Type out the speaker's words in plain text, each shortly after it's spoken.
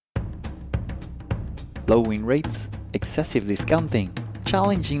low win rates, excessive discounting,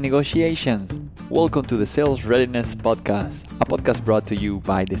 challenging negotiations. Welcome to the Sales Readiness Podcast, a podcast brought to you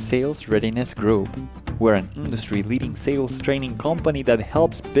by the Sales Readiness Group. We're an industry-leading sales training company that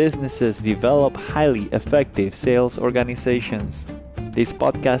helps businesses develop highly effective sales organizations. This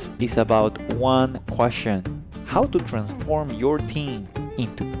podcast is about one question: how to transform your team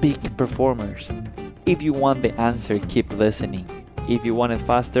into peak performers. If you want the answer, keep listening. If you want it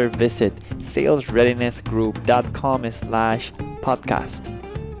faster, visit salesreadinessgroup.com/podcast.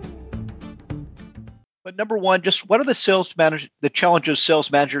 But number one, just what are the challenges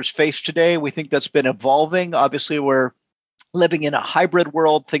sales managers face today? We think that's been evolving. Obviously, we're living in a hybrid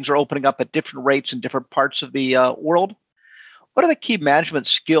world. Things are opening up at different rates in different parts of the world. What are the key management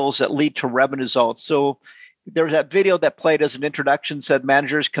skills that lead to revenue results? So there was that video that played as an introduction, said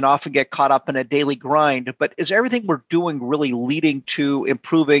managers can often get caught up in a daily grind, but is everything we're doing really leading to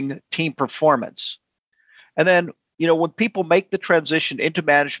improving team performance? And then, when people make the transition into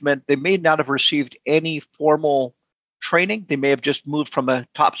management, they may not have received any formal training. They may have just moved from a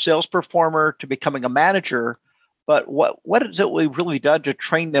top sales performer to becoming a manager. But what is it we've really done to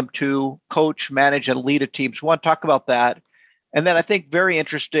train them to coach, manage, and lead a team? So we want to talk about that. And then I think very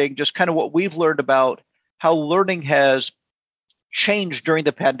interesting, just kind of what we've learned about how learning has changed during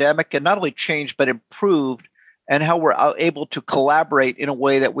the pandemic, and not only changed, but improved, and how we're able to collaborate in a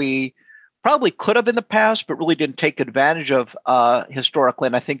way that we probably could have in the past, but really didn't take advantage of historically.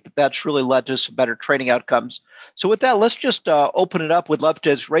 And I think that's really led to some better training outcomes. So with that, let's just open it up. We'd love to,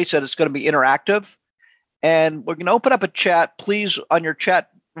 as Ray said, it's going to be interactive. And we're going to open up a chat. Please, on your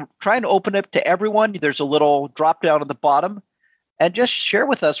chat, try and open it to everyone. There's a little drop down at the bottom. And just share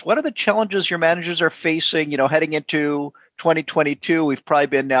with us, what are the challenges your managers are facing, heading into 2022? We've probably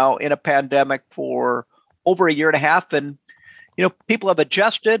been now in a pandemic for over a year and a half. And, people have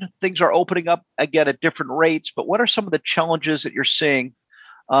adjusted. Things are opening up again at different rates. But what are some of the challenges that you're seeing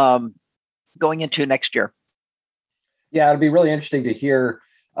going into next year? Yeah, it'll be really interesting to hear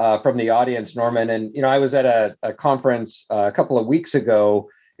from the audience, Norman. And, I was at a conference a couple of weeks ago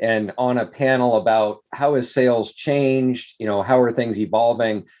and on a panel about how has sales changed, how are things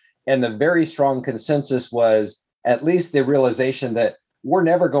evolving? And the very strong consensus was at least the realization that we're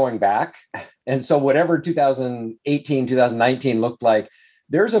never going back. And so whatever 2018, 2019 looked like,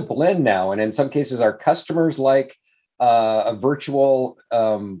 there's a blend now. And in some cases, our customers like a virtual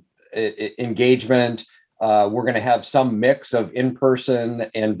engagement. We're going to have some mix of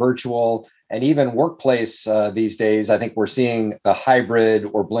in-person and virtual, and even workplace these days. I think we're seeing the hybrid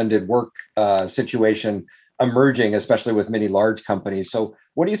or blended work situation emerging, especially with many large companies. So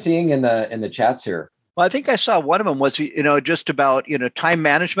what are you seeing in the chats here? Well, I think I saw one of them was, just about, time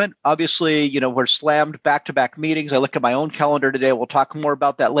management. Obviously, we're slammed back-to-back meetings. I look at my own calendar today. We'll talk more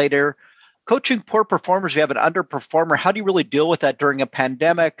about that later. Coaching poor performers, we have an underperformer. How do you really deal with that during a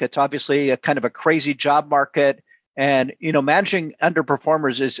pandemic? It's obviously a kind of a crazy job market. And, managing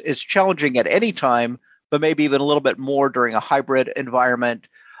underperformers is challenging at any time, but maybe even a little bit more during a hybrid environment.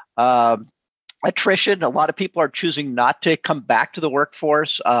 Attrition, a lot of people are choosing not to come back to the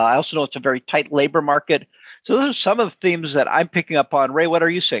workforce. I also know it's a very tight labor market. So those are some of the themes that I'm picking up on. Ray, what are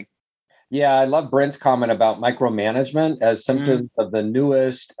you seeing? Yeah, I love Brent's comment about micromanagement as symptoms of the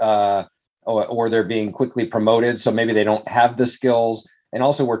newest, or they're being quickly promoted. So maybe they don't have the skills. And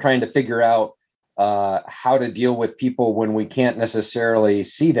also we're trying to figure out how to deal with people when we can't necessarily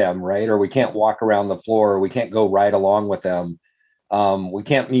see them, right? Or we can't walk around the floor, or we can't go right along with them. We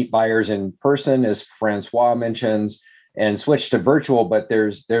can't meet buyers in person, as Francois mentions, and switch to virtual, but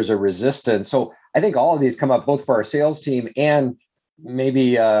there's a resistance. So I think all of these come up both for our sales team and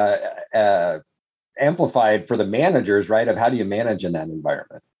maybe amplified for the managers, right? Of how do you manage in that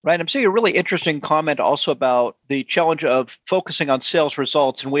environment? Right. I'm seeing a really interesting comment also about the challenge of focusing on sales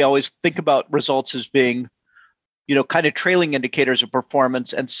results. And we always think about results as being, kind of trailing indicators of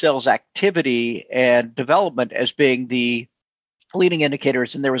performance, and sales activity and development as being the leading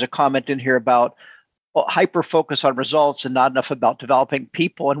indicators. And there was a comment in here about hyper focus on results and not enough about developing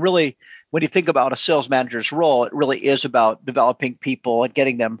people. And really, when you think about a sales manager's role, it really is about developing people and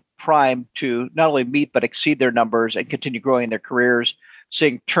getting them primed to not only meet, but exceed their numbers and continue growing their careers.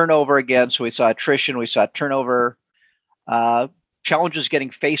 Seeing turnover again. So we saw attrition, we saw turnover, challenges getting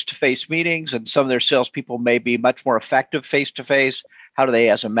face-to-face meetings, and some of their salespeople may be much more effective face-to-face. How do they,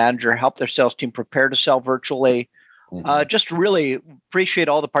 as a manager, help their sales team prepare to sell virtually? Just really appreciate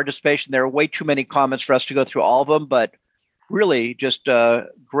all the participation. There are way too many comments for us to go through all of them, but really just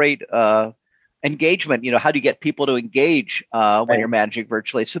great engagement. How do you get people to engage when you're managing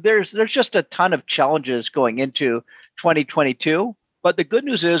virtually? So there's just a ton of challenges going into 2022. But the good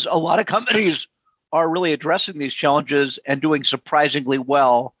news is a lot of companies are really addressing these challenges and doing surprisingly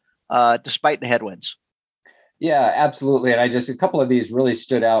well despite the headwinds. Yeah, absolutely. And a couple of these really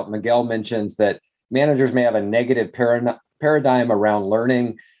stood out. Miguel mentions that managers may have a negative paradigm around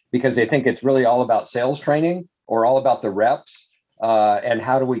learning because they think it's really all about sales training or all about the reps. And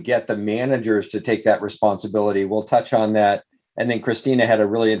how do we get the managers to take that responsibility? We'll touch on that. And then Christina had a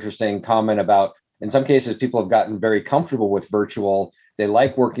really interesting comment about, in some cases, people have gotten very comfortable with virtual. They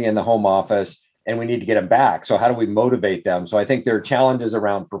like working in the home office, and we need to get them back. So how do we motivate them? So I think there are challenges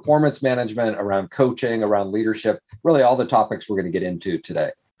around performance management, around coaching, around leadership, really all the topics we're going to get into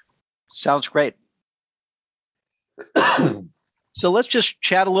today. Sounds great. So let's just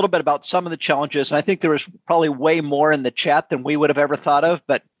chat a little bit about some of the challenges. And I think there was probably way more in the chat than we would have ever thought of,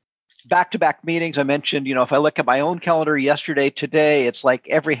 but back-to-back meetings, I mentioned, if I look at my own calendar yesterday, today, it's like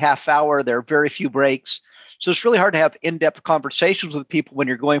every half hour, there are very few breaks. So it's really hard to have in-depth conversations with people when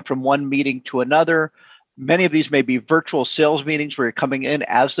you're going from one meeting to another. Many of these may be virtual sales meetings where you're coming in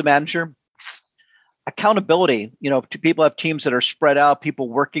as the manager. Accountability, people have teams that are spread out, people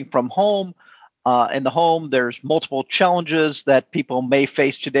working from home. In the home, there's multiple challenges that people may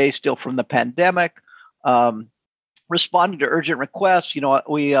face today still from the pandemic. Responding to urgent requests, we're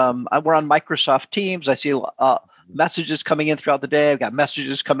on Microsoft Teams. I see messages coming in throughout the day. I've got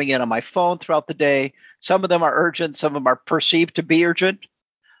messages coming in on my phone throughout the day. Some of them are urgent. Some of them are perceived to be urgent.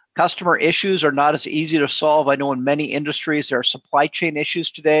 Customer issues are not as easy to solve. I know in many industries, there are supply chain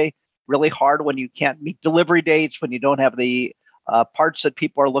issues today. Really hard when you can't meet delivery dates, when you don't have the parts that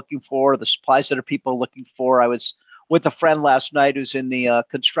people are looking for, the supplies that people are looking for. I was with a friend last night who's in the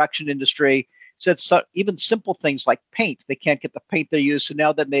construction industry. Said even simple things like paint, they can't get the paint they use. So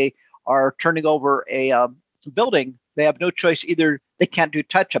now that they are turning over a building, they have no choice. Either they can't do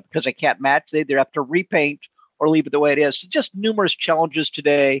touch-up because they can't match. They either have to repaint or leave it the way it is. So just numerous challenges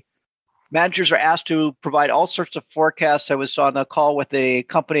today. Managers are asked to provide all sorts of forecasts. I was on a call with a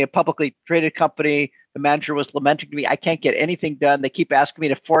company, a publicly traded company. The manager was lamenting to me, I can't get anything done. They keep asking me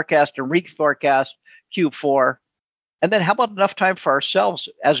to forecast and reforecast Q4. And then how about enough time for ourselves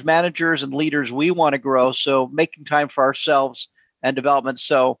as managers and leaders? We want to grow. So making time for ourselves and development.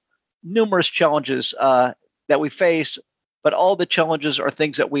 So numerous challenges that we face, but all the challenges are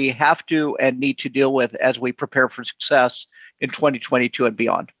things that we have to and need to deal with as we prepare for success in 2022 and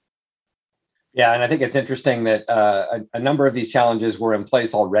beyond. Yeah, and I think it's interesting that a number of these challenges were in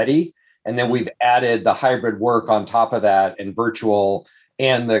place already. And then we've added the hybrid work on top of that and virtual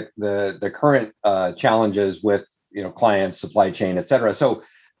and the current challenges with clients, supply chain, et cetera. So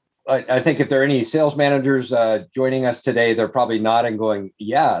I think if there are any sales managers joining us today, they're probably nodding going,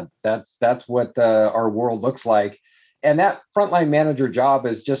 yeah, that's what our world looks like. And that frontline manager job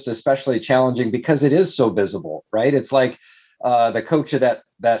is just especially challenging because it is so visible, right? It's like the coach of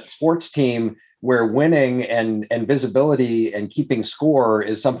that sports team where winning and visibility and keeping score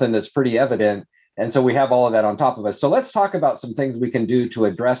is something that's pretty evident. And so we have all of that on top of us. So let's talk about some things we can do to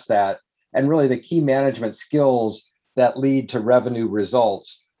address that and really the key management skills that lead to revenue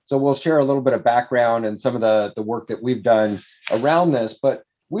results. So we'll share a little bit of background and some of the work that we've done around this, but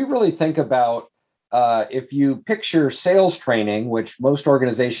we really think about if you picture sales training, which most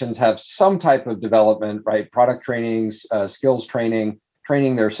organizations have some type of development, right? Product trainings, skills training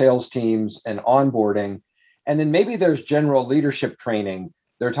their sales teams and onboarding. And then maybe there's general leadership training.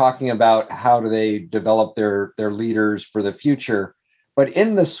 They're talking about how do they develop their leaders for the future. But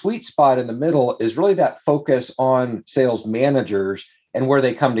in the sweet spot in the middle is really that focus on sales managers and where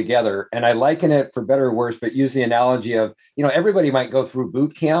they come together. And I liken it, for better or worse, but use the analogy of, everybody might go through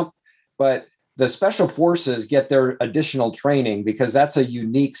boot camp, but the special forces get their additional training because that's a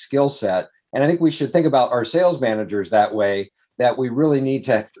unique skill set. And I think we should think about our sales managers that way, that we really need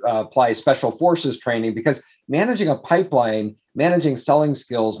to apply special forces training because managing a pipeline, managing selling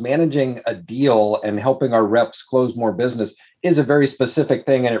skills, managing a deal and helping our reps close more business is a very specific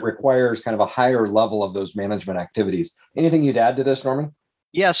thing. And it requires kind of a higher level of those management activities. Anything you'd add to this, Norman?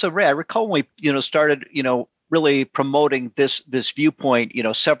 Yeah. So Ray, I recall when we, started, really promoting this viewpoint,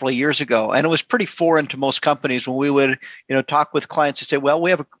 several years ago, and it was pretty foreign to most companies when we would, talk with clients and say, well, we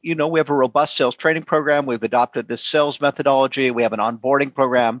have a robust sales training program. We've adopted this sales methodology. We have an onboarding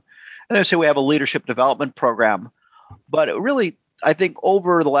program, and they say we have a leadership development program. But it really, I think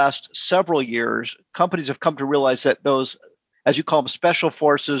over the last several years, companies have come to realize that those, as you call them, special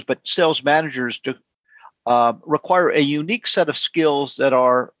forces, but sales managers require a unique set of skills that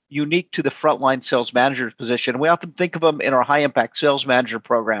are unique to the frontline sales manager's position. We often think of them in our high impact sales manager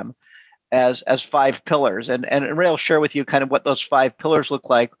program as 5 pillars. And Ray will share with you kind of what those 5 pillars look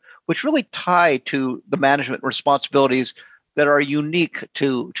like, which really tie to the management responsibilities that are unique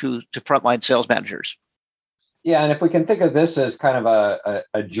to frontline sales managers? Yeah, and if we can think of this as kind of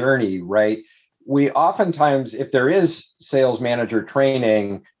a journey, right? We oftentimes, if there is sales manager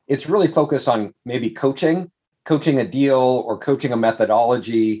training, it's really focused on maybe coaching a deal or coaching a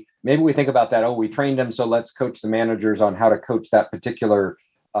methodology. Maybe we think about that, oh, we trained them, so let's coach the managers on how to coach that particular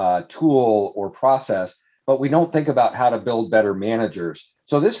tool or process, but we don't think about how to build better managers.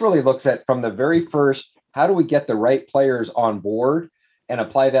 So this really looks at from the very first, how do we get the right players on board and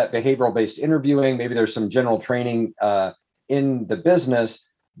apply that behavioral-based interviewing? Maybe there's some general training in the business,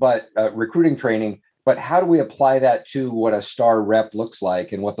 but recruiting training, but how do we apply that to what a star rep looks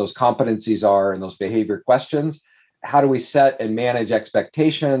like and what those competencies are and those behavior questions? How do we set and manage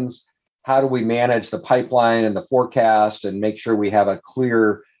expectations? How do we manage the pipeline and the forecast and make sure we have a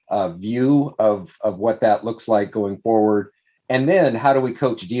clear view of what that looks like going forward? And then how do we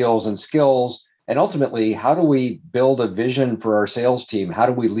coach deals and skills? And ultimately, how do we build a vision for our sales team? How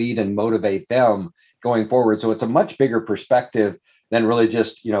do we lead and motivate them going forward? So it's a much bigger perspective than really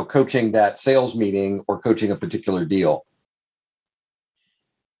just, coaching that sales meeting or coaching a particular deal.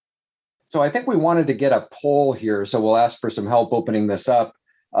 So I think we wanted to get a poll here. So we'll ask for some help opening this up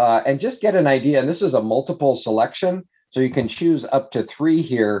and just get an idea. And this is a multiple selection, so you can choose up to 3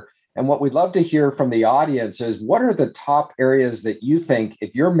 here. And what we'd love to hear from the audience is, what are the top areas that you think,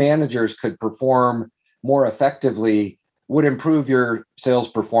 if your managers could perform more effectively, would improve your sales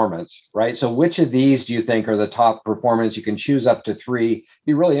performance, right? So which of these do you think are the top performance? You can choose up to 3. It'd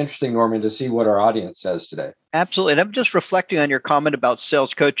be really interesting, Norman, to see what our audience says today. Absolutely. And I'm just reflecting on your comment about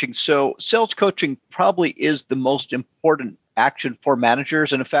sales coaching. So sales coaching probably is the most important action for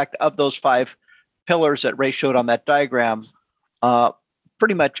managers. And in fact, of those 5 pillars that Ray showed on that diagram,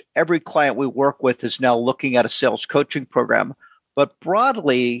 pretty much every client we work with is now looking at a sales coaching program. But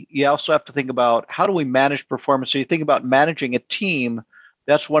broadly, you also have to think about, how do we manage performance? So you think about managing a team.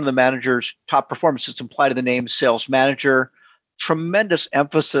 That's one of the manager's top performance. It's implied in the name sales manager. Tremendous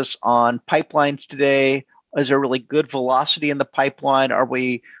emphasis on pipelines today. Is there really good velocity in the pipeline? Are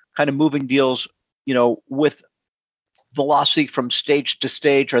we kind of moving deals, with velocity from stage to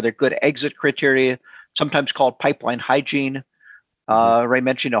stage? Are there good exit criteria, sometimes called pipeline hygiene? Ray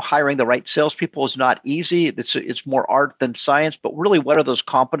mentioned, hiring the right salespeople is not easy. It's more art than science, but really, what are those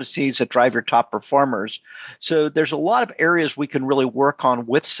competencies that drive your top performers? So there's a lot of areas we can really work on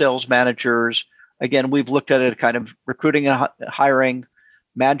with sales managers. Again, we've looked at it kind of recruiting and hiring,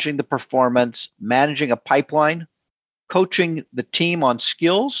 managing the performance, managing a pipeline, coaching the team on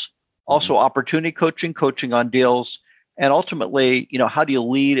skills, also opportunity coaching on deals, and ultimately, how do you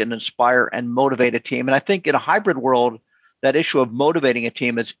lead and inspire and motivate a team? And I think in a hybrid world, that issue of motivating a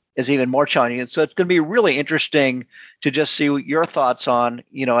team is even more challenging. And so it's going to be really interesting to just see your thoughts on,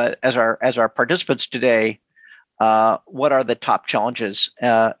 as our participants today, what are the top challenges,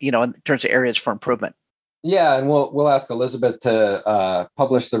 in terms of areas for improvement. Yeah, and we'll ask Elizabeth to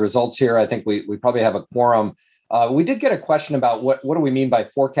publish the results here. I think we probably have a quorum. We did get a question about what do we mean by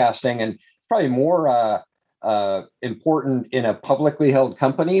forecasting, and it's probably more important in a publicly held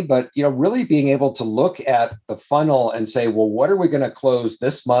company, but really being able to look at the funnel and say, well, what are we going to close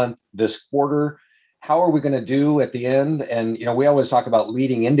this month, this quarter? How are we going to do at the end? And we always talk about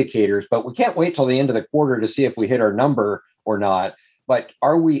leading indicators, but we can't wait till the end of the quarter to see if we hit our number or not. But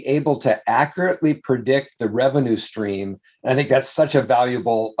are we able to accurately predict the revenue stream? And I think that's such a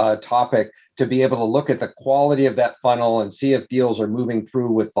valuable topic, to be able to look at the quality of that funnel and see if deals are moving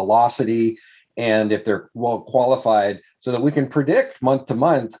through with velocity and if they're well qualified, so that we can predict month to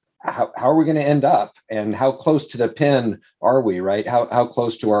month, how are we going to end up and how close to the pin are we, right? How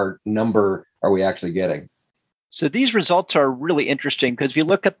close to our number are we actually getting? So these results are really interesting, because if you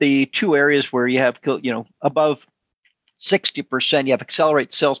look at the 2 areas where you have, above 60%, you have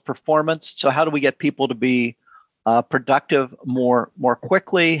accelerate sales performance. So how do we get people to be productive more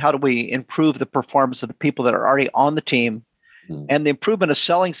quickly? How do we improve the performance of the people that are already on the team? And the improvement of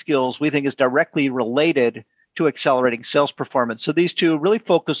selling skills, we think, is directly related to accelerating sales performance. So these 2 really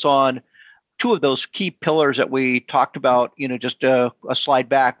focus on 2 of those key pillars that we talked about, just a slide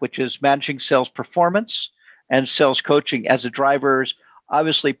back, which is managing sales performance and sales coaching as the drivers.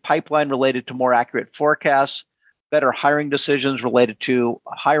 Obviously, pipeline related to more accurate forecasts, better hiring decisions related to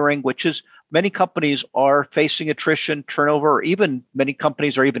hiring, which is many companies are facing attrition, turnover, or even many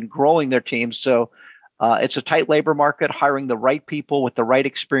companies are even growing their teams. So it's a tight labor market. Hiring the right people with the right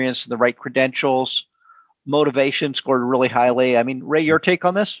experience and the right credentials, motivation scored really highly. I mean, Ray, your take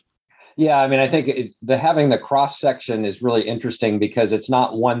on this? Yeah, I mean, I think having the cross section is really interesting, because it's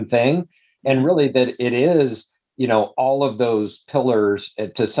not one thing, and really that it is, all of those pillars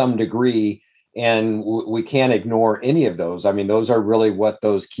to some degree. And we can't ignore any of those. I mean, those are really what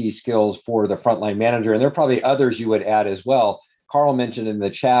those key skills for the frontline manager. And there are probably others you would add as well. Carl mentioned in the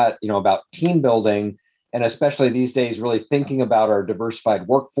chat, about team building, and especially these days, really thinking about our diversified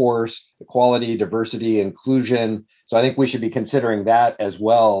workforce, equality, diversity, inclusion. So I think we should be considering that as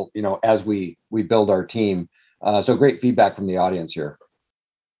well, as we build our team. So great feedback from the audience here.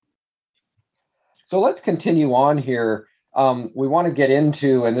 So let's continue on here. We want to get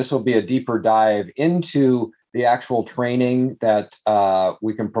into, and this will be a deeper dive into the actual training that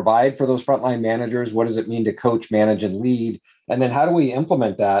we can provide for those frontline managers. What does it mean to coach, manage, and lead? And then how do we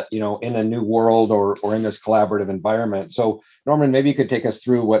implement that, in a new world or in this collaborative environment? So Norman, maybe you could take us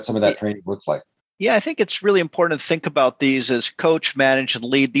through what some of that training looks like. Yeah, I think it's really important to think about these as coach, manage, and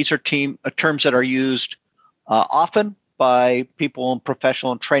lead. These are terms that are used often by people in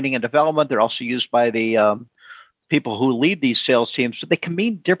professional training and development. They're also used by the people who lead these sales teams, but they can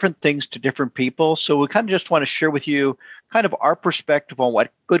mean different things to different people. So we kind of just want to share with you kind of our perspective on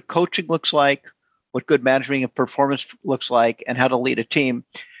what good coaching looks like, what good management and performance looks like, and how to lead a team.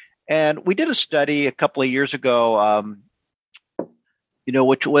 And we did a study a couple of years ago,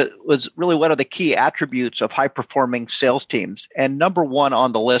 which was really what are the key attributes of high-performing sales teams. And number one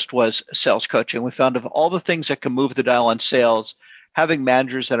on the list was sales coaching. We found of all the things that can move the dial on sales, having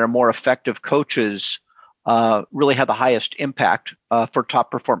managers that are more effective coaches really have the highest impact for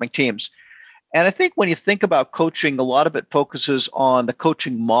top-performing teams. And I think when you think about coaching, a lot of it focuses on the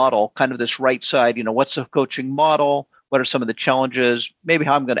coaching model, kind of this right side, what's the coaching model? What are some of the challenges? Maybe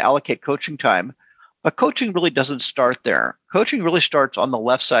how I'm going to allocate coaching time. But coaching really doesn't start there. Coaching really starts on the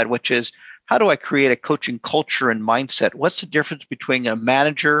left side, which is how do I create a coaching culture and mindset? What's the difference between a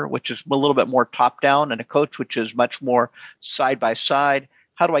manager, which is a little bit more top-down, and a coach, which is much more side-by-side?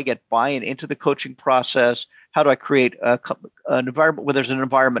 How do I get buy-in into the coaching process? How do I create an environment where there's an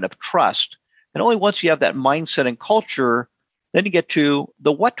environment of trust? And only once you have that mindset and culture, then you get to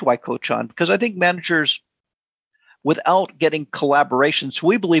the what do I coach on? Because I think managers, without getting collaboration, so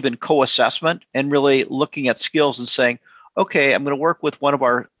we believe in co-assessment and really looking at skills and saying, okay, I'm going to work with one of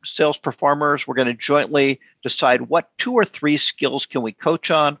our sales performers. We're going to jointly decide what 2 or 3 skills can we coach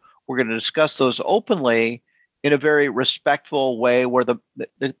on. We're going to discuss those openly in a very respectful way where the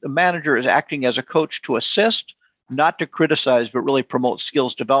manager is acting as a coach to assist, not to criticize, but really promote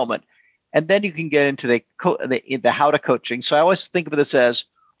skills development. And then you can get into the how to coaching. So I always think of this as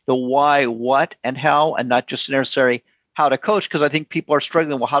the why, what, and how, and not just necessarily how to coach, because I think people are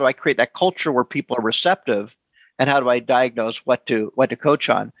struggling. Well, how do I create that culture where people are receptive, and how do I diagnose what to coach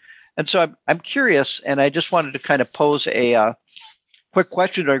on? And so I'm curious, and I just wanted to kind of pose a quick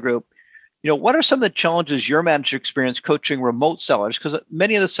question to our group. What are some of the challenges your manager experienced coaching remote sellers? Because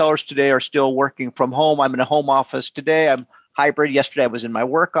many of the sellers today are still working from home. I'm in a home office today. I'm hybrid. Yesterday I was in my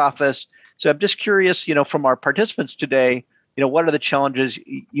work office. So I'm just curious, from our participants today, what are the challenges,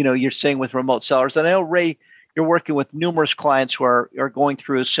 you're seeing with remote sellers? And I know, Ray, you're working with numerous clients who are going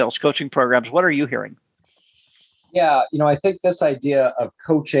through sales coaching programs. What are you hearing? Yeah, I think this idea of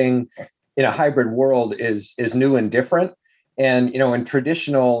coaching in a hybrid world is new and different. And, in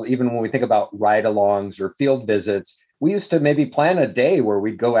traditional, even when we think about ride-alongs or field visits, we used to maybe plan a day where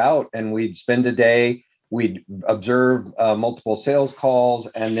we'd go out and we'd spend a day. We'd observe multiple sales calls,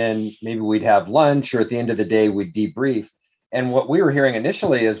 and then maybe we'd have lunch, or at the end of the day, we'd debrief. And what we were hearing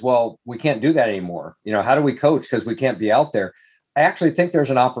initially is, well, we can't do that anymore. How do we coach? Because we can't be out there. I actually think there's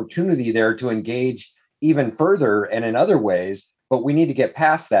an opportunity there to engage even further and in other ways, but we need to get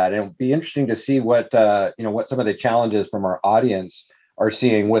past that. And it'll be interesting to see what some of the challenges from our audience are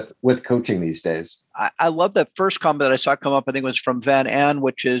seeing with coaching these days. I love that first comment that I saw come up. I think it was from Van Ann,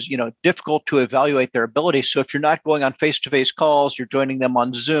 which is, difficult to evaluate their ability. So if you're not going on face-to-face calls, you're joining them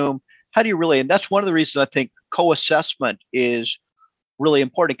on Zoom. How do you really, and that's one of the reasons I think co-assessment is really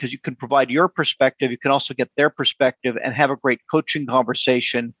important, because you can provide your perspective. You can also get their perspective and have a great coaching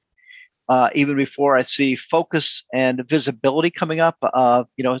conversation. Even before I see focus and visibility coming up,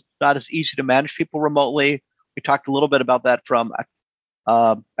 it's not as easy to manage people remotely. We talked a little bit about that from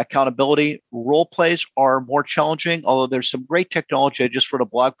accountability. Role plays are more challenging, although there's some great technology. I just wrote a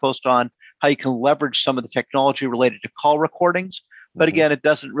blog post on how you can leverage some of the technology related to call recordings. But again,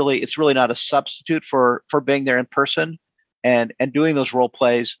 it's really not a substitute for being there in person and doing those role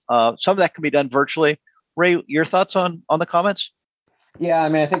plays. Some of that can be done virtually. Ray, your thoughts on the comments? Yeah, I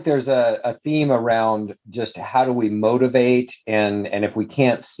mean, I think there's a theme around just how do we motivate, and if we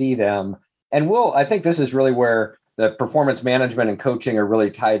can't see them. And I think this is really where the performance management and coaching are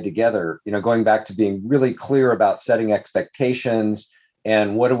really tied together, going back to being really clear about setting expectations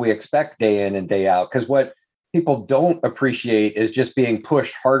and what do we expect day in and day out. Because what people don't appreciate is just being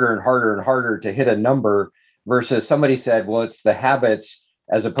pushed harder and harder and harder to hit a number versus somebody said, well, it's the habits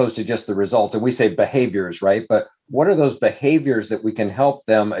as opposed to just the results. And we say behaviors, right? But what are those behaviors that we can help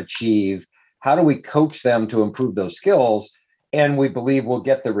them achieve? How do we coach them to improve those skills? And we believe we'll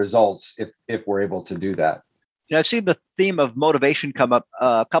get the results if we're able to do that. I've seen the theme of motivation come up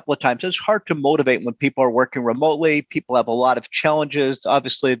a couple of times. It's hard to motivate when people are working remotely. People have a lot of challenges.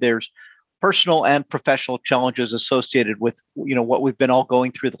 Obviously, there's personal and professional challenges associated with what we've been all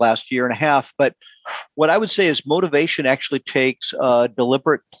going through the last year and a half. But what I would say is motivation actually takes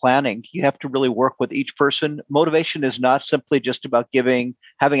deliberate planning. You have to really work with each person. Motivation is not simply just about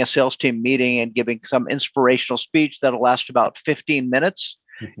having a sales team meeting and giving some inspirational speech that'll last about 15 minutes.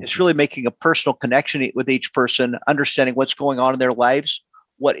 It's really making a personal connection with each person, understanding what's going on in their lives.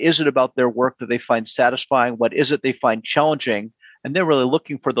 What is it about their work that they find satisfying? What is it they find challenging? And they're really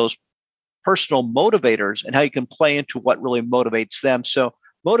looking for those personal motivators and how you can play into what really motivates them. So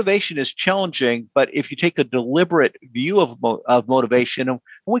motivation is challenging, but if you take a deliberate view of motivation, and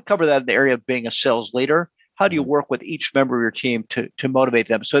we cover that in the area of being a sales leader, how do you work with each member of your team to motivate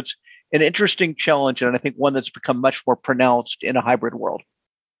them? So it's an interesting challenge, and I think one that's become much more pronounced in a hybrid world.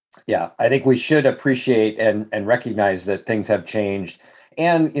 Yeah, I think we should appreciate and recognize that things have changed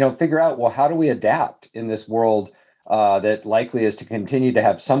and, figure out, well, how do we adapt in this world that likely is to continue to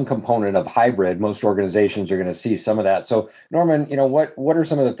have some component of hybrid? Most organizations are going to see some of that. So, Norman, what are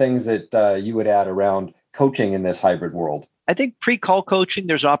some of the things that you would add around coaching in this hybrid world? I think pre-call coaching,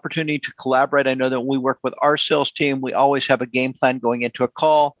 there's an opportunity to collaborate. I know that when we work with our sales team, we always have a game plan going into a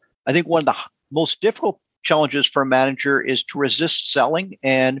call. I think one of the most difficult challenges for a manager is to resist selling.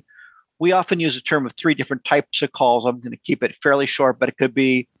 And we often use a term of 3 different types of calls. I'm going to keep it fairly short, but it could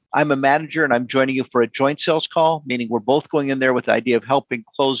be, I'm a manager and I'm joining you for a joint sales call, meaning we're both going in there with the idea of helping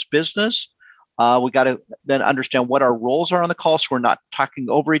close business. We got to then understand what our roles are on the call, so we're not talking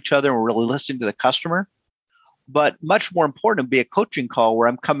over each other and we're really listening to the customer. But much more important, be a coaching call where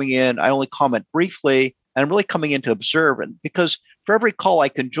I'm coming in, I only comment briefly, and I'm really coming in to observe. And because for every call I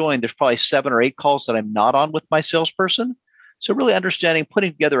can join, there's probably 7 or 8 calls that I'm not on with my salesperson. So really understanding,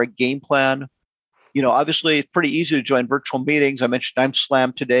 putting together a game plan. Obviously, it's pretty easy to join virtual meetings. I mentioned I'm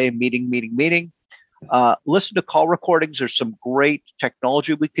slammed today, meeting. Listen to call recordings. There's some great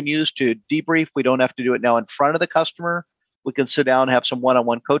technology we can use to debrief. We don't have to do it now in front of the customer. We can sit down and have some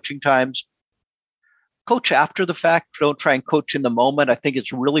one-on-one coaching times. Coach after the fact. Don't try and coach in the moment. I think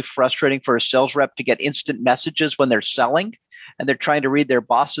it's really frustrating for a sales rep to get instant messages when they're selling and they're trying to read their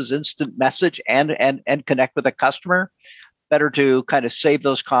boss's instant message and connect with a customer. Better to kind of save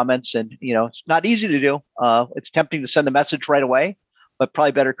those comments. And, it's not easy to do. It's tempting to send the message right away, but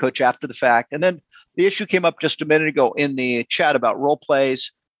probably better coach after the fact. And then the issue came up just a minute ago in the chat about role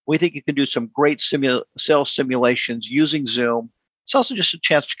plays. We think you can do some great sales simulations using Zoom. It's also just a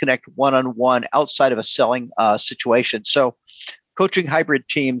chance to connect one-on-one outside of a selling situation. So coaching hybrid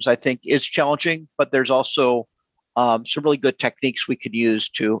teams, I think, is challenging, but there's also some really good techniques we could use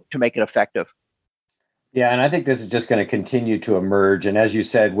to make it effective. Yeah, and I think this is just going to continue to emerge. And as you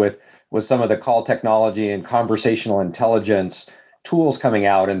said, with some of the call technology and conversational intelligence tools coming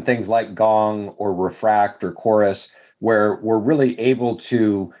out and things like Gong or Refract or Chorus, where we're really able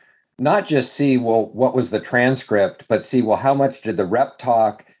to not just see, well, what was the transcript, but see, well, how much did the rep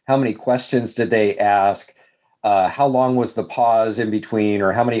talk? How many questions did they ask? How long was the pause in between,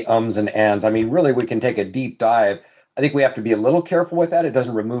 or how many ums and ands? I mean, really, we can take a deep dive. I think we have to be a little careful with that. It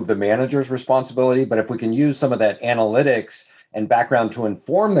doesn't remove the manager's responsibility, but if we can use some of that analytics and background to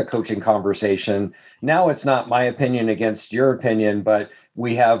inform the coaching conversation, now it's not my opinion against your opinion, but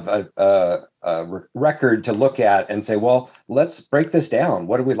we have a record to look at and say, well, let's break this down.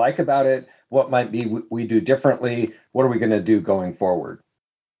 What do we like about it? What might be we do differently? What are we going to do going forward?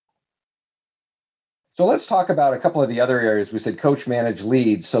 So let's talk about a couple of the other areas. We said coach, manage,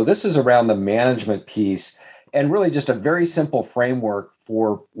 lead. So this is around the management piece, and really just a very simple framework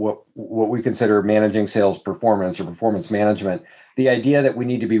for what we consider managing sales performance or performance management. The idea that we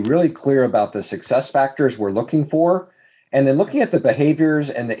need to be really clear about the success factors we're looking for, and then looking at the behaviors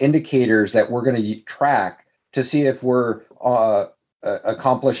and the indicators that we're going to track to see if we're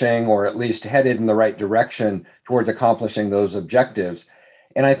accomplishing or at least headed in the right direction towards accomplishing those objectives.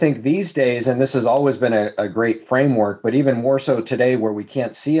 And I think these days, and this has always been a great framework, but even more so today where we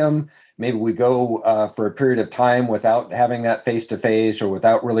can't see them, maybe we go for a period of time without having that face-to-face or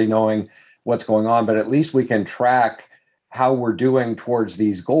without really knowing what's going on, but at least we can track how we're doing towards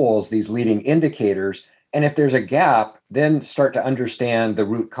these goals, these leading indicators. And if there's a gap, then start to understand the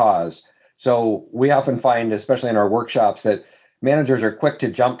root cause. So we often find, especially in our workshops, that managers are quick to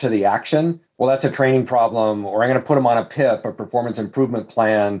jump to the action. well, that's a training problem, or I'm going to put them on a PIP, a performance improvement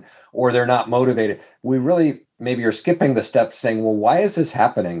plan, or they're not motivated. We really maybe are skipping the step saying, well, why is this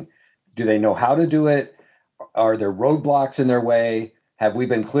happening? Do they know how to do it? Are there roadblocks in their way? Have we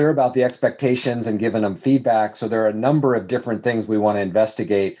been clear about the expectations and given them feedback? So there are a number of different things we want to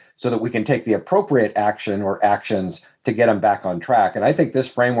investigate so that we can take the appropriate action or actions to get them back on track. And I think this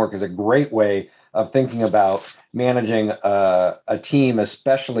framework is a great way of thinking about managing a team,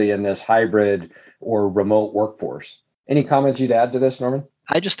 especially in this hybrid or remote workforce. Any comments you'd add to this, Norman?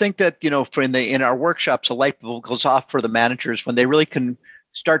 I just think that, in our workshops, a light bulb goes off for the managers when they really can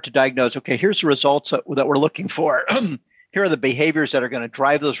start to diagnose, okay, here's the results that we're looking for. Here are the behaviors that are going to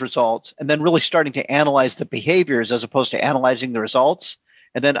drive those results, and then really starting to analyze the behaviors as opposed to analyzing the results,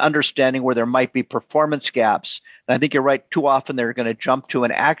 and then understanding where there might be performance gaps. And I think you're right, too often they're going to jump to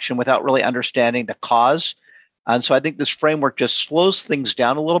an action without really understanding the cause. And so I think this framework just slows things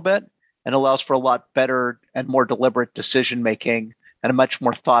down a little bit and allows for a lot better and more deliberate decision making and a much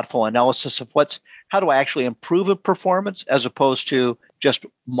more thoughtful analysis of how do I actually improve a performance as opposed to just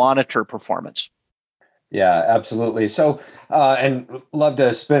monitor performance. Yeah, absolutely. So, and love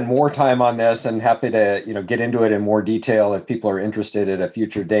to spend more time on this, and happy to get into it in more detail if people are interested at a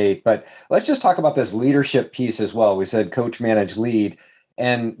future date. But let's just talk about this leadership piece as well. We said coach, manage, lead,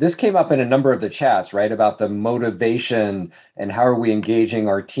 and this came up in a number of the chats, right? About the motivation and how are we engaging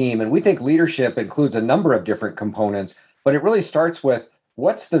our team. And we think leadership includes a number of different components, but it really starts with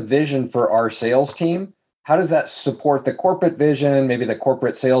what's the vision for our sales team? How does that support the corporate vision, maybe the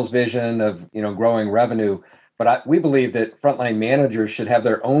corporate sales vision of growing revenue? But we believe that frontline managers should have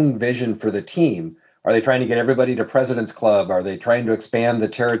their own vision for the team. Are they trying to get everybody to President's Club? Are they trying to expand the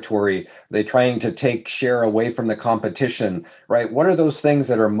territory? Are they trying to take share away from the competition, right? What are those things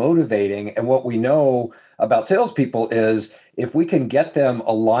that are motivating? And what we know about salespeople is if we can get them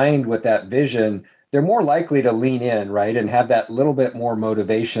aligned with that vision, they're more likely to lean in, right? And have that little bit more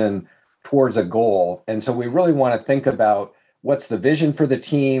motivation towards a goal. And so we really want to think about what's the vision for the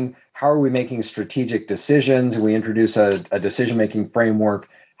team? How are we making strategic decisions? And we introduce a decision-making framework,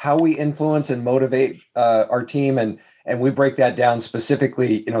 how we influence and motivate our team. And we break that down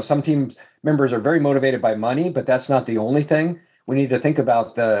specifically. Some team members are very motivated by money, but that's not the only thing. We need to think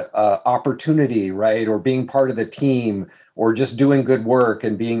about the opportunity, right? Or being part of the team, or just doing good work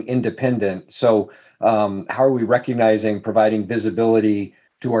and being independent. So how are we recognizing, providing visibility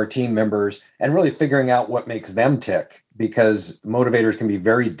to our team members, and really figuring out what makes them tick, because motivators can be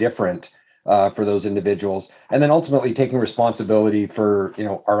very different for those individuals. And then ultimately taking responsibility for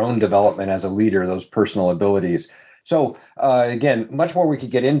our own development as a leader, those personal abilities. So again, much more we could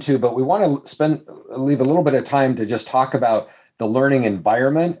get into, but we want to leave a little bit of time to just talk about the learning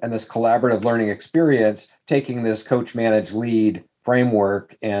environment and this collaborative learning experience, taking this coach, manage, lead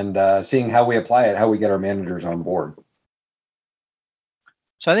framework and seeing how we apply it, how we get our managers on board.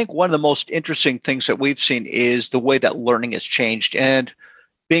 So I think one of the most interesting things that we've seen is the way that learning has changed, and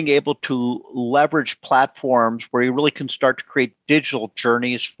being able to leverage platforms where you really can start to create digital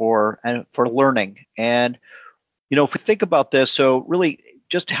journeys for learning. And if we think about this, so really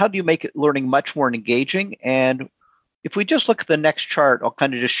just how do you make learning much more engaging? And if we just look at the next chart, I'll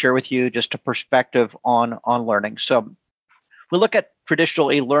kind of just share with you just a perspective on learning. So we look at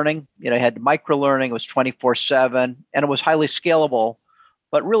traditional e-learning. You had micro learning, it was 24/7, and it was highly scalable.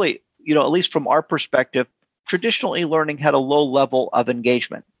 But really, at least from our perspective, traditional e-learning had a low level of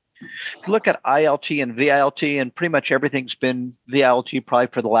engagement. If you look at ILT and VILT, and pretty much everything's been VILT probably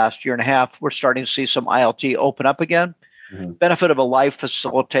for the last year and a half, we're starting to see some ILT open up again. Mm-hmm. Benefit of a live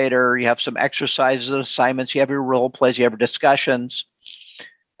facilitator, you have some exercises and assignments, you have your role plays, you have your discussions.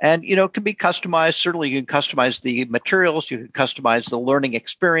 And, it can be customized. Certainly, you can customize the materials, you can customize the learning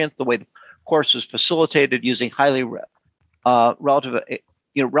experience, the way the course is facilitated using highly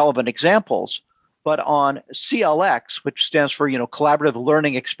relevant examples. But on CLX, which stands for collaborative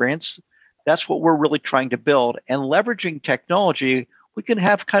learning experience, that's what we're really trying to build. And leveraging technology, we can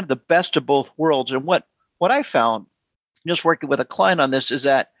have kind of the best of both worlds. And what I found just working with a client on this is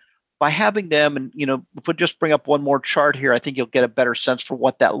that by having them, and if we just bring up one more chart here, I think you'll get a better sense for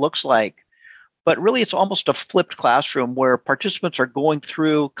what that looks like. But really, it's almost a flipped classroom where participants are going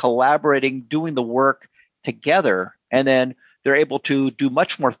through, collaborating, doing the work together, and then they're able to do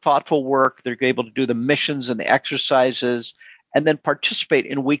much more thoughtful work. They're able to do the missions and the exercises, and then participate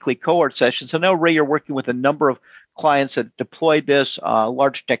in weekly cohort sessions. So now, Ray, you're working with a number of clients that deployed this,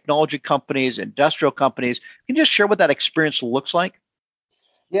 large technology companies, industrial companies. Can you just share what that experience looks like?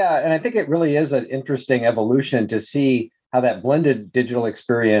 Yeah, and I think it really is an interesting evolution to see how that blended digital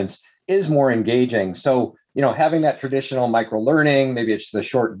experience is more engaging. So, having that traditional micro learning, maybe it's the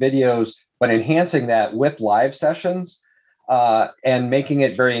short videos, but enhancing that with live sessions and making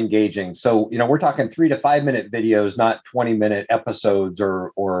it very engaging. So, we're talking 3 to 5 minute videos, not 20-minute episodes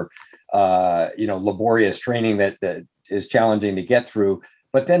or laborious training that is challenging to get through,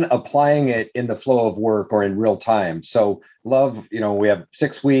 but then applying it in the flow of work or in real time. So love, we have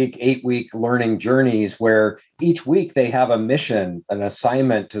 6-week, 8-week learning journeys where each week they have a mission, an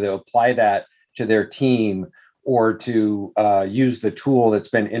assignment to apply that to their team or to use the tool that's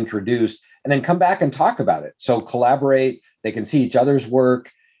been introduced, and then come back and talk about it. So collaborate, they can see each other's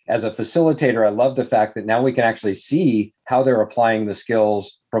work. As a facilitator, I love the fact that now we can actually see how they're applying the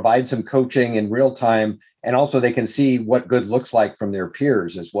skills, provide some coaching in real time, and also they can see what good looks like from their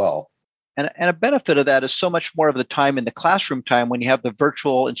peers as well. And a benefit of that is so much more of the time in the classroom time when you have the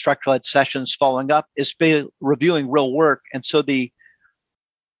virtual instructor-led sessions following up is reviewing real work. And so the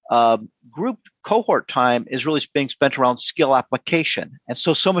group cohort time is really being spent around skill application. And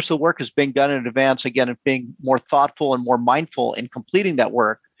so much of the work is being done in advance, again, of being more thoughtful and more mindful in completing that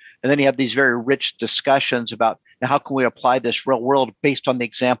work. And then you have these very rich discussions about how can we apply this real world based on the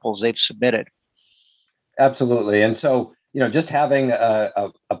examples they've submitted. Absolutely. And so, just having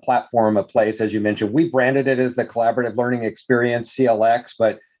a platform, a place, as you mentioned, we branded it as the Collaborative Learning Experience, CLX,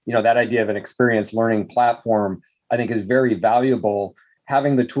 but, that idea of an experience learning platform, I think is very valuable.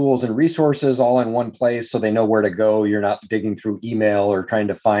 Having the tools and resources all in one place so they know where to go. You're not digging through email or trying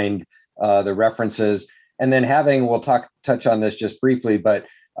to find the references. And then we'll touch on this just briefly, but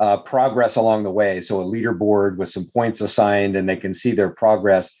progress along the way. So a leaderboard with some points assigned and they can see their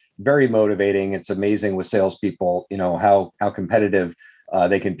progress. Very motivating. It's amazing with salespeople, how competitive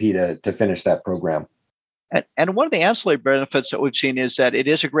they can be to finish that program. And one of the ancillary benefits that we've seen is that it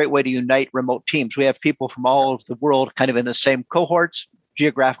is a great way to unite remote teams. We have people from all over the world kind of in the same cohorts,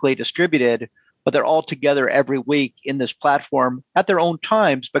 geographically distributed, but they're all together every week in this platform at their own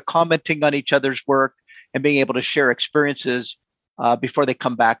times, but commenting on each other's work and being able to share experiences before they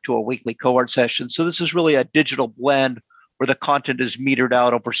come back to a weekly cohort session. So this is really a digital blend where the content is metered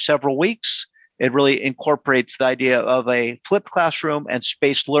out over several weeks. It really incorporates the idea of a flipped classroom and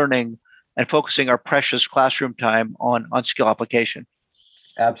spaced learning and focusing our precious classroom time on skill application.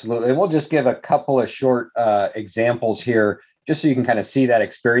 Absolutely. And we'll just give a couple of short examples here, just so you can kind of see that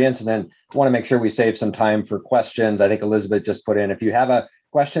experience. And then I want to make sure we save some time for questions. I think Elizabeth just put in, if you have a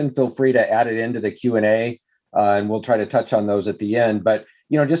question, feel free to add it into the Q&A. And we'll try to touch on those at the end. But,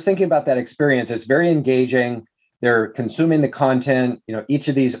 just thinking about that experience, it's very engaging. They're consuming the content. Each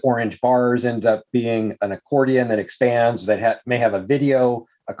of these orange bars end up being an accordion that expands, that may have a video,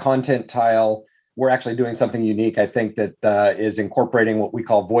 a content tile. We're actually doing something unique, I think, that is incorporating what we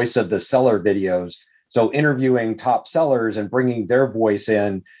call voice of the seller videos. So interviewing top sellers and bringing their voice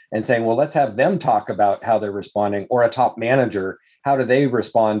in and saying, well, let's have them talk about how they're responding, or a top manager. How do they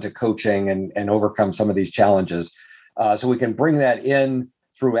respond to coaching and overcome some of these challenges? So we can bring that in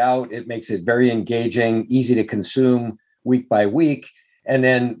throughout. It makes it very engaging, easy to consume week by week. And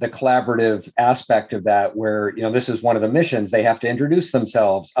then the collaborative aspect of that, where, this is one of the missions. They have to introduce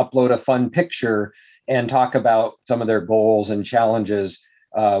themselves, upload a fun picture, and talk about some of their goals and challenges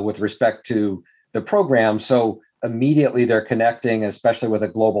with respect to the program. So immediately they're connecting, especially with a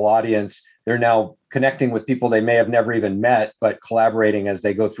global audience. They're now connecting with people they may have never even met, but collaborating as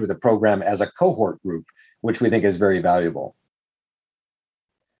they go through the program as a cohort group, which we think is very valuable.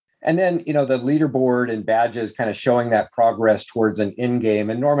 And then, the leaderboard and badges kind of showing that progress towards an end game.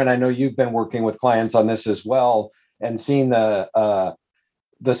 And Norman, I know you've been working with clients on this as well and seeing the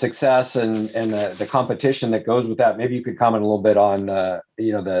success and the competition that goes with that. Maybe you could comment a little bit on,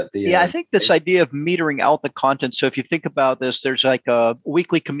 I think this idea of metering out the content. So if you think about this, there's like a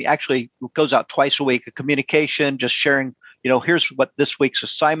weekly, actually it goes out twice a week, a communication, just sharing, here's what this week's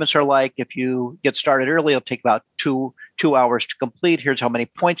assignments are like. If you get started early, it'll take about two hours to complete. Here's how many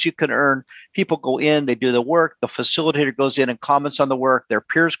points you can earn. People go in, they do the work. The facilitator goes in and comments on the work. Their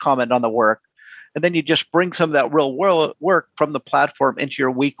peers comment on the work. And then you just bring some of that real world work from the platform into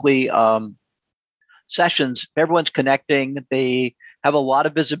your weekly sessions. Everyone's connecting. They have a lot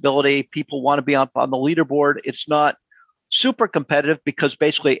of visibility. People want to be up on the leaderboard. It's not super competitive because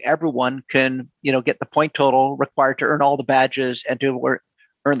basically everyone can, get the point total required to earn all the badges and to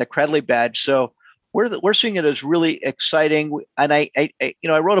earn the Credly badge. So we're seeing it as really exciting. And I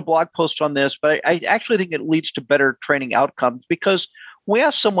wrote a blog post on this, but I actually think it leads to better training outcomes, because we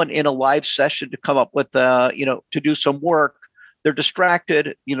ask someone in a live session to come up with, to do some work. They're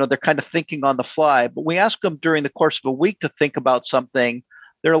distracted, they're kind of thinking on the fly, but we ask them during the course of a week to think about something.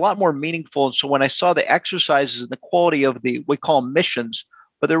 They're a lot more meaningful. And so when I saw the exercises and the quality of we call them missions,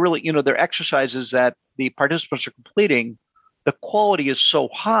 but they're really, they're exercises that the participants are completing, the quality is so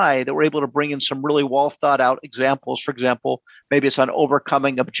high that we're able to bring in some really well thought out examples. For example, maybe it's on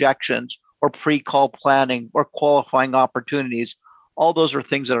overcoming objections or pre-call planning or qualifying opportunities. All those are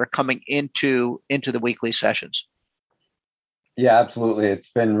things that are coming into the weekly sessions. Yeah, absolutely. It's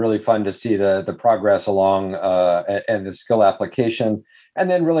been really fun to see the progress along and the skill application,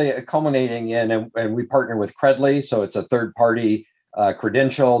 and then really culminating in, and we partner with Credly, so it's a third party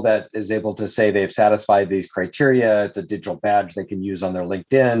credential that is able to say they've satisfied these criteria. It's a digital badge they can use on their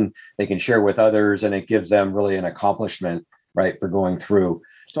LinkedIn. They can share with others, and it gives them really an accomplishment, right, for going through.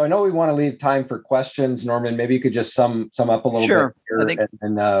 So I know we want to leave time for questions. Norman, maybe you could just sum up a little bit here,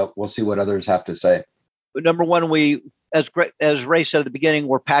 and we'll see what others have to say. Number one, as Ray said at the beginning,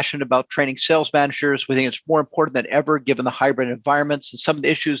 we're passionate about training sales managers. We think it's more important than ever, given the hybrid environments and some of the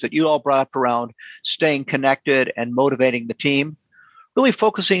issues that you all brought up around staying connected and motivating the team. Really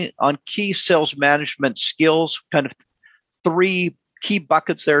focusing on key sales management skills, kind of three key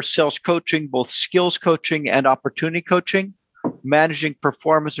buckets there: sales coaching, both skills coaching and opportunity coaching, managing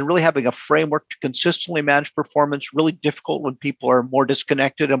performance, and really having a framework to consistently manage performance. Really difficult when people are more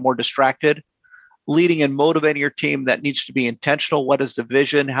disconnected and more distracted. Leading and motivating your team, that needs to be intentional. What is the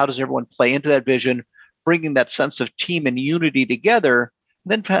vision? How does everyone play into that vision? Bringing that sense of team and unity together,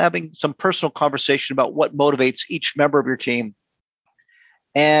 and then having some personal conversation about what motivates each member of your team.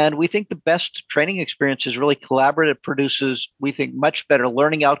 And we think the best training experience is really collaborative, produces, we think, much better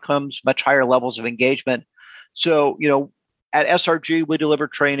learning outcomes, much higher levels of engagement. So, at SRG, we deliver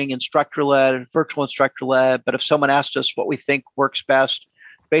training, instructor-led, virtual instructor-led. But if someone asked us what we think works best,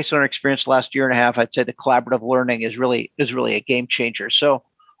 based on our experience the last year and a half, I'd say the collaborative learning is really a game changer. So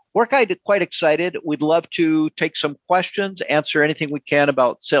we're quite excited. We'd love to take some questions, answer anything we can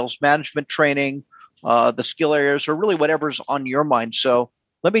about sales management training, the skill areas, or really whatever's on your mind. So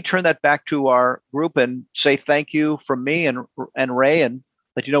let me turn that back to our group and say thank you from me and Ray, and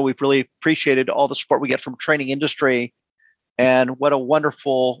let you know we've really appreciated all the support we get from training industry, and what a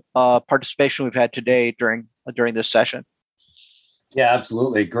wonderful participation we've had today during this session. Yeah,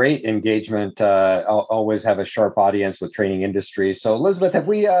 absolutely. Great engagement. I'll always have a sharp audience with training industry. So Elizabeth, have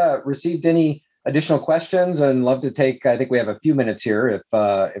we received any additional questions? And love to take, I think we have a few minutes here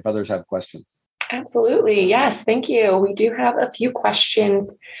if others have questions. Absolutely. Yes. Thank you. We do have a few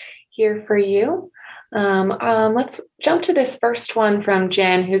questions here for you. Let's jump to this first one from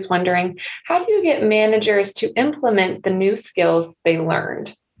Jen, who's wondering, how do you get managers to implement the new skills they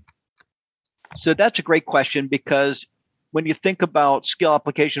learned? So that's a great question, because when you think about skill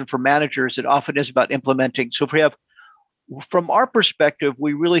application for managers, it often is about implementing. So from our perspective,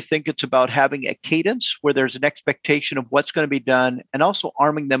 we really think it's about having a cadence where there's an expectation of what's going to be done, and also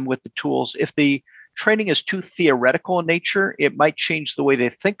arming them with the tools. If the training is too theoretical in nature, it might change the way they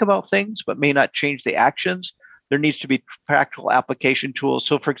think about things, but may not change the actions. There needs to be practical application tools.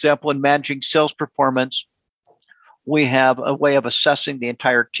 So for example, in managing sales performance, we have a way of assessing the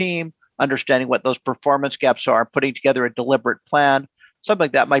entire team, understanding what those performance gaps are, putting together a deliberate plan. Something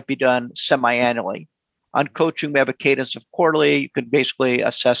like that might be done semi-annually. On coaching, we have a cadence of quarterly. You can basically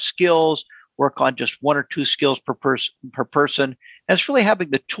assess skills, work on just one or two skills per person. And it's really having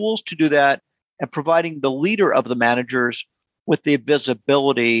the tools to do that, and providing the leader of the managers with the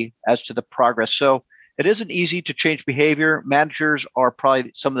visibility as to the progress. So it isn't easy to change behavior. Managers are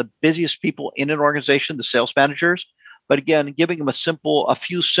probably some of the busiest people in an organization, the sales managers. But again, giving them a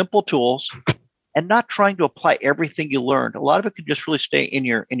few simple tools, and not trying to apply everything you learned. A lot of it can just really stay in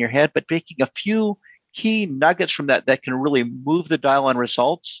your head, but making a few key nuggets from that can really move the dial on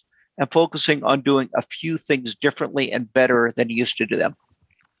results, and focusing on doing a few things differently and better than you used to do them.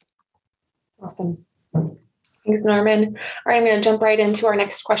 Awesome. Thanks, Norman. All right, I'm going to jump right into our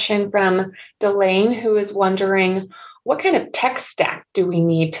next question from Delane, who is wondering, what kind of tech stack do we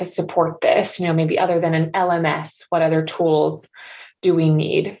need to support this? Maybe other than an LMS, what other tools do we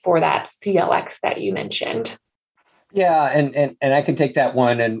need for that CLX that you mentioned? Yeah, and I can take that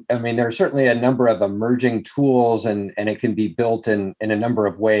one. And I mean, there are certainly a number of emerging tools, and it can be built in a number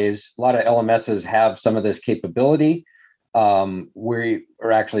of ways. A lot of LMSs have some of this capability. We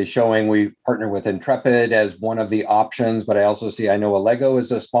are actually showing, we partner with Intrepid as one of the options, but I also see, I know Allego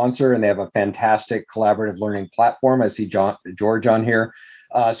is a sponsor, and they have a fantastic collaborative learning platform. I see George on here.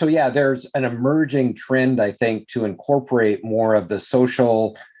 So yeah, there's an emerging trend, I think, to incorporate more of the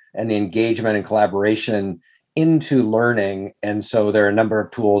social and the engagement and collaboration into learning. And so there are a number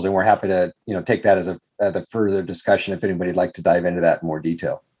of tools, and we're happy to take that as a further discussion if anybody'd like to dive into that in more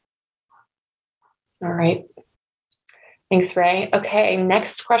detail. All right. Thanks, Ray. Okay,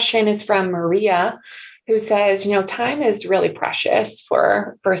 next question is from Maria, who says, time is really precious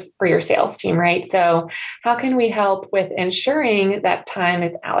for your sales team, right? So how can we help with ensuring that time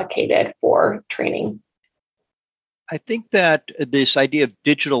is allocated for training? I think that this idea of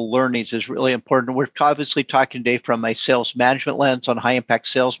digital learnings is really important. We're obviously talking today from a sales management lens on high impact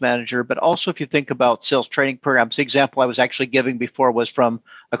sales manager, but also if you think about sales training programs, the example I was actually giving before was from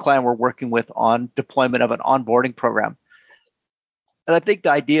a client we're working with on deployment of an onboarding program. And I think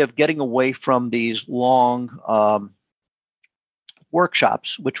the idea of getting away from these long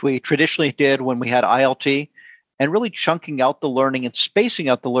workshops, which we traditionally did when we had ILT, and really chunking out the learning and spacing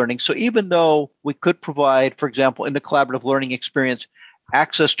out the learning. So even though we could provide, for example, in the collaborative learning experience,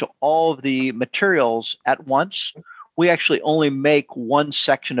 access to all of the materials at once, we actually only make one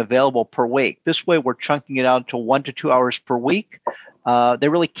section available per week. This way, we're chunking it out to 1 to 2 hours per week. They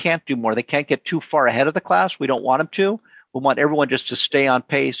really can't do more. They can't get too far ahead of the class. We don't want them to. We want everyone just to stay on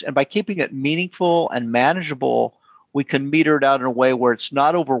pace. And by keeping it meaningful and manageable, we can meter it out in a way where it's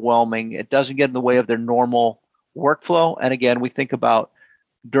not overwhelming. It doesn't get in the way of their normal workflow. And again, we think about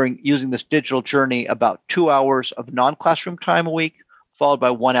during using this digital journey about 2 hours of non-classroom time a week, followed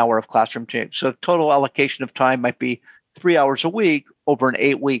by 1 hour of classroom time. So total allocation of time might be 3 hours a week over an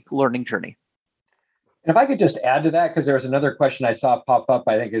 8-week learning journey. And if I could just add to that, because there was another question I saw pop up,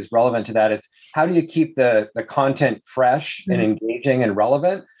 I think is relevant to that. It's how do you keep the content fresh and engaging and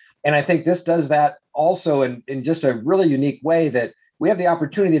relevant? And I think this does that also in just a really unique way, that we have the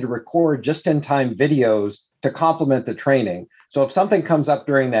opportunity to record just-in-time videos to complement the training. So if something comes up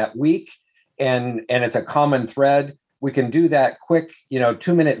during that week and it's a common thread, we can do that quick,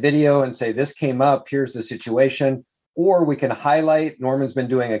 2-minute video and say, this came up, here's the situation. Or we can highlight, Norman's been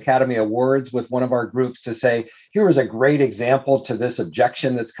doing Academy Awards with one of our groups to say, here is a great example to this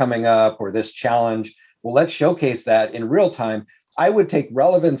objection that's coming up or this challenge. Well, let's showcase that in real time. I would take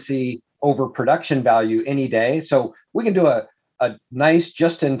relevancy over production value any day. So we can do a nice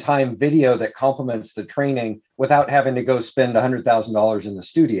just-in-time video that complements the training without having to go spend $100,000 in the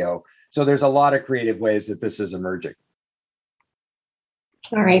studio. So there's a lot of creative ways that this is emerging.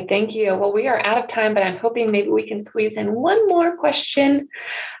 All right, thank you. Well, we are out of time, but I'm hoping maybe we can squeeze in one more question.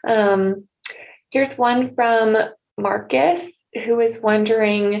 Here's one from Marcus, who is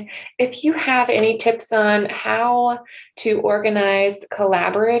wondering if you have any tips on how to organize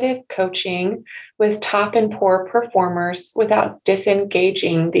collaborative coaching with top and poor performers without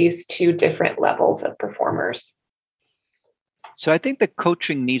disengaging these two different levels of performers. So I think the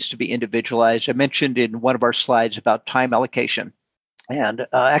coaching needs to be individualized. I mentioned in one of our slides about time allocation, and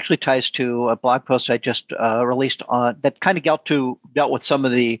actually ties to a blog post I just released on that kind of dealt with some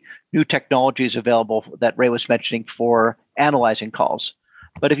of the new technologies available that Ray was mentioning for analyzing calls.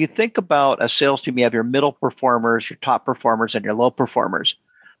 But if you think about a sales team, you have your middle performers, your top performers, and your low performers.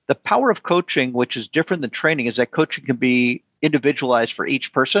 The power of coaching, which is different than training, is that coaching can be individualized for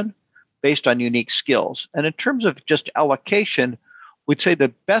each person based on unique skills. And in terms of just allocation, we'd say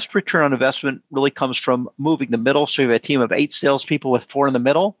the best return on investment really comes from moving the middle. So you have a team of 8 salespeople with 4 in the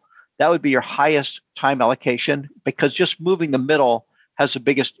middle. That would be your highest time allocation, because just moving the middle has the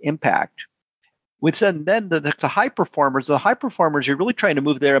biggest impact. With then the high performers, you're really trying to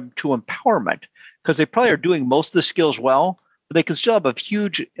move them to empowerment, because they probably are doing most of the skills well, but they can still have a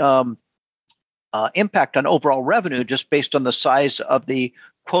huge impact on overall revenue just based on the size of the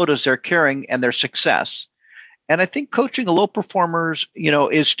quotas they're carrying and their success. And I think coaching the low performers,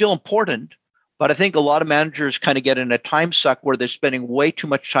 is still important, but I think a lot of managers kind of get in a time suck where they're spending way too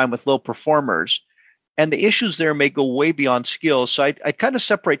much time with low performers. And the issues there may go way beyond skills. So I kind of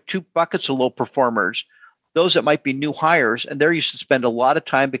separate 2 buckets of low performers, those that might be new hires, and they're used to spend a lot of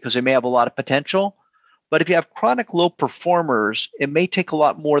time because they may have a lot of potential. But if you have chronic low performers, it may take a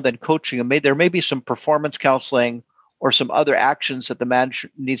lot more than coaching. There may be some performance counseling or some other actions that the manager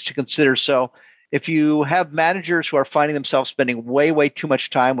needs to consider. So if you have managers who are finding themselves spending way, way too much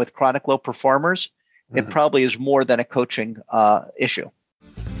time with chronic low performers, it probably is more than a coaching issue.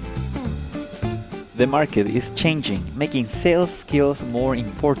 The market is changing, making sales skills more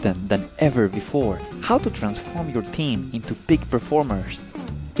important than ever before. How to transform your team into peak performers?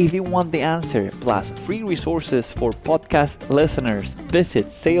 If you want the answer, plus free resources for podcast listeners, visit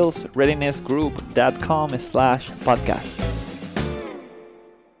salesreadinessgroup.com/podcast.